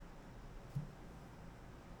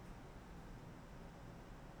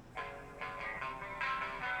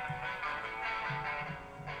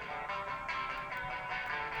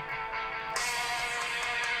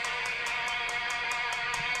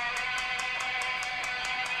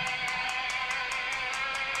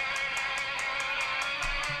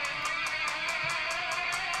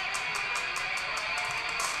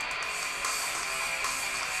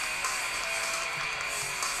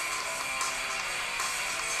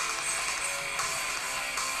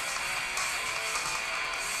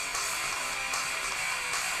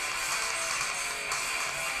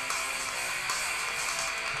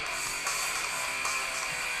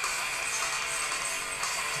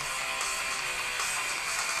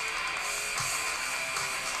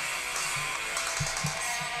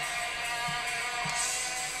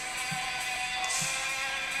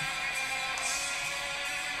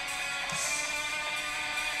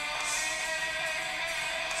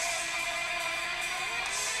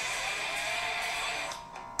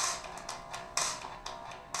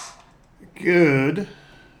Good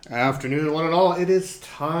afternoon, one and all. It is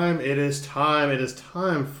time for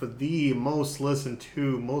the most listened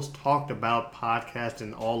to, most talked about podcast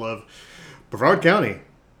in all of Brevard County.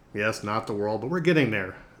 Yes, not the world, but we're getting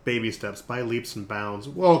there. Baby steps by leaps and bounds.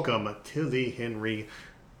 Welcome to the Henry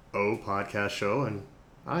O Podcast Show, and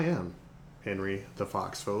I am Henry the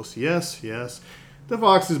Fox, folks. Yes, the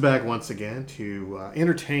Fox is back once again to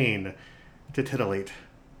entertain, to titillate,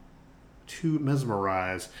 to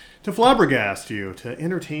mesmerize, to flabbergast you, to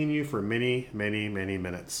entertain you for many, many, many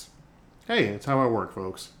minutes. Hey, it's how I work,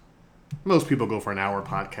 folks. Most people go for an hour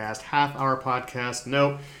podcast, half-hour podcast.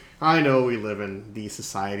 No, I know we live in the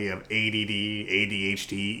society of ADD,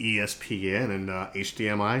 ADHD, ESPN, and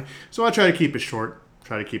HDMI, so I try to keep it short,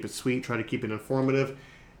 try to keep it sweet, try to keep it informative.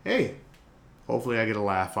 Hey, hopefully I get a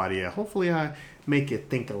laugh out of you. Hopefully I make you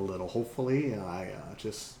think a little. Hopefully I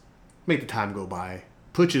just make the time go by.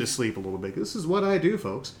 Put you to sleep a little bit. This is what I do,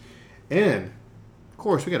 folks. And, of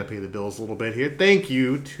course, we got to pay the bills a little bit here. Thank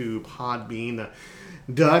you to podbean.com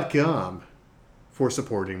for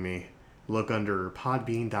supporting me. Look under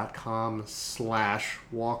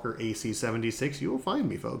podbean.com/WalkerAC76. You will find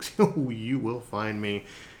me, folks. You will find me.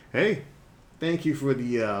 Hey, thank you for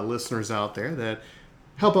the listeners out there that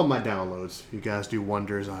help out my downloads. You guys do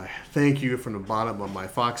wonders. I thank you from the bottom of my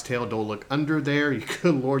foxtail. Don't look under there. You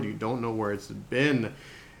good Lord, you don't know where it's been.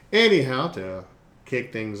 Anyhow, to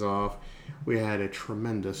kick things off, we had a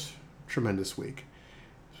tremendous week.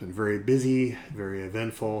 It's been very busy, very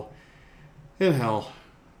eventful. And hell,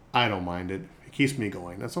 I don't mind it. It keeps me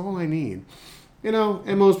going. That's all I need. You know,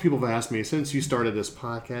 and most people have asked me, since you started this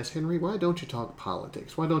podcast, Henry, why don't you talk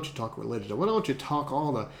politics? Why don't you talk religion? Why don't you talk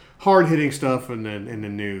all the hard-hitting stuff in the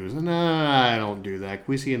news? And I don't do that.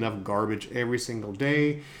 We see enough garbage every single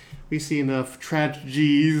day. We see enough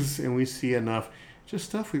tragedies, and we see enough just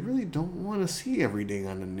stuff we really don't want to see every day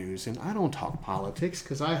on the news. And I don't talk politics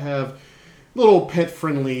because I have little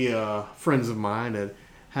pet-friendly friends of mine that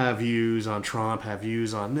have views on Trump, have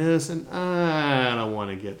views on this, and I don't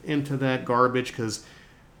want to get into that garbage because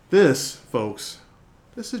this, folks,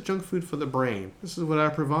 this is junk food for the brain. This is what I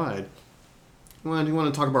provide. When you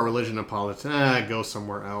want to talk about religion and politics, go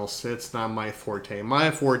somewhere else. It's not my forte.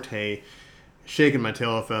 My forte, shaking my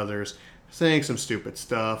tail feathers, saying some stupid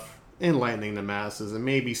stuff, enlightening the masses, and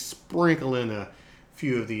maybe sprinkle in a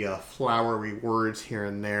few of the flowery words here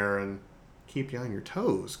and there and keep you on your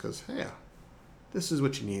toes because, hey, this is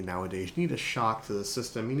what you need nowadays. You need a shock to the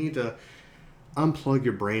system. You need to unplug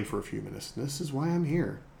your brain for a few minutes. This is why I'm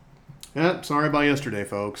here. Sorry about yesterday,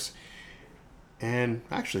 folks. And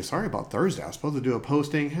actually, sorry about Thursday. I was supposed to do a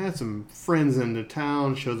posting. Had some friends in the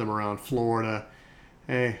town, showed them around Florida.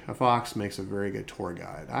 Hey, a fox makes a very good tour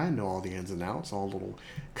guide. I know all the ins and outs, all the little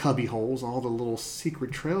cubby holes, all the little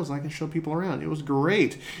secret trails I can show people around. It was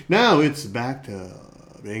great. Now it's back to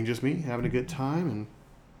being just me, having a good time, and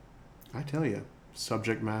I tell you,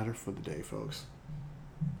 subject matter for the day, folks.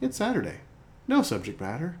 It's Saturday. No subject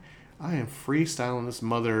matter. I am freestyling this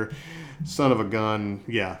mother son of a gun.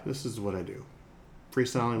 Yeah, this is what I do.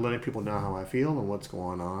 Freestyling, letting people know how I feel and what's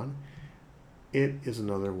going on. It is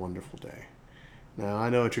another wonderful day. Now, I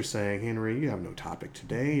know what you're saying, Henry. You have no topic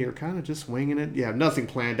today. You're kind of just winging it. You have nothing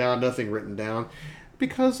planned out, nothing written down.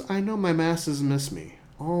 Because I know my masses miss me.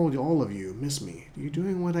 All of you miss me. You're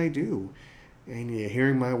doing what I do. And you're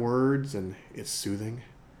hearing my words, and it's soothing.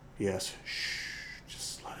 Yes, shh,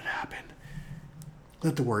 just let it happen.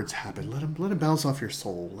 Let the words happen. Let them bounce off your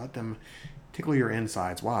soul. Let them tickle your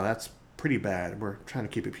insides. Wow, that's pretty bad. We're trying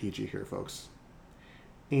to keep it PG here, folks.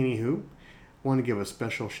 Anywho, want to give a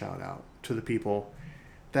special shout out to the people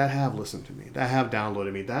that have listened to me, that have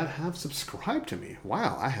downloaded me, that have subscribed to me.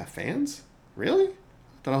 Wow, I have fans? Really? I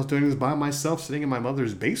thought I was doing this by myself, sitting in my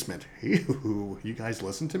mother's basement. Ew, you guys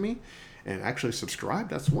listen to me? And actually subscribe?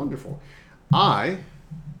 That's wonderful. I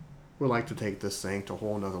would like to take this thing to a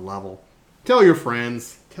whole nother level. Tell your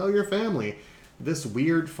friends, tell your family. This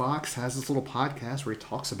weird fox has this little podcast where he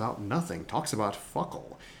talks about nothing, talks about fuck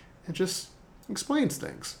all, and just explains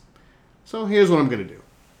things. So here's what I'm going to do.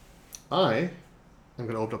 I am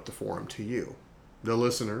going to open up the forum to you, the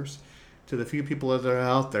listeners, to the few people that are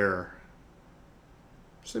out there.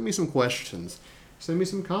 Send me some questions. Send me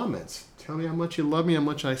some comments. Tell me how much you love me, how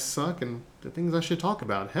much I suck, and the things I should talk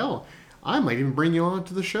about. Hell, I might even bring you on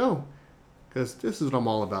to the show. Because this is what I'm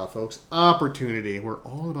all about, folks. Opportunity. We're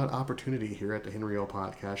all about opportunity here at the Henry O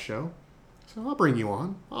Podcast Show. So I'll bring you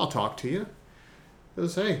on. I'll talk to you.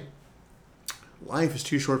 Because, hey, life is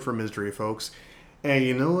too short for misery, folks. And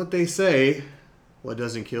you know what they say. What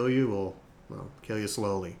doesn't kill you will, kill you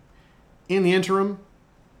slowly. In the interim,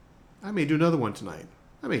 I may do another one tonight.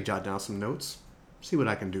 I may jot down some notes. see what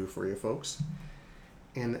I can do for you folks.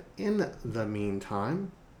 And in the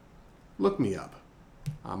meantime, look me up.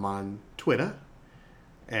 I'm on Twitter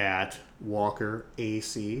at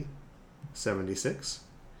WalkerAC76.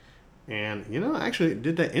 And I actually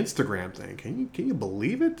did that Instagram thing. Can you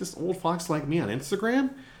believe it? This old fox like me on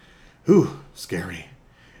Instagram? Whew, scary.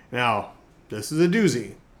 Now, this is a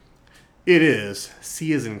doozy. It is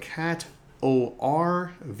C as in cat,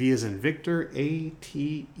 O-R, V as in Victor,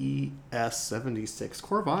 A-T-E-S 76.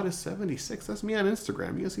 Corvatus 76. That's me on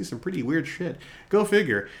Instagram. You'll see some pretty weird shit. Go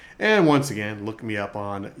figure. And once again, look me up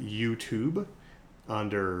on YouTube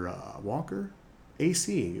under Walker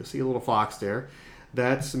AC. You'll see a little fox there.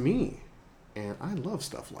 That's me. And I love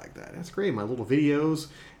stuff like that. That's great. My little videos,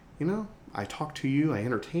 I talk to you, I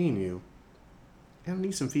entertain you, and I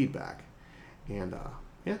need some feedback. And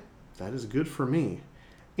yeah, that is good for me.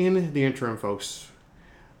 In the interim, folks,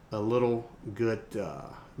 a little good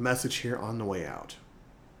message here on the way out.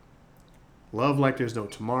 Love like there's no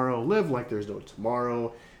tomorrow. Live like there's no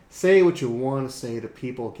tomorrow. Say what you want to say to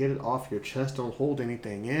people. Get it off your chest. Don't hold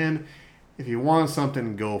anything in. If you want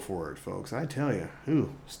something, go for it, folks. I tell you.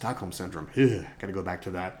 Ooh, Stockholm Syndrome. Ugh, gotta go back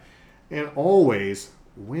to that. And always,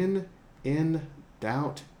 when in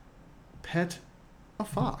doubt, pet a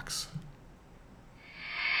fox.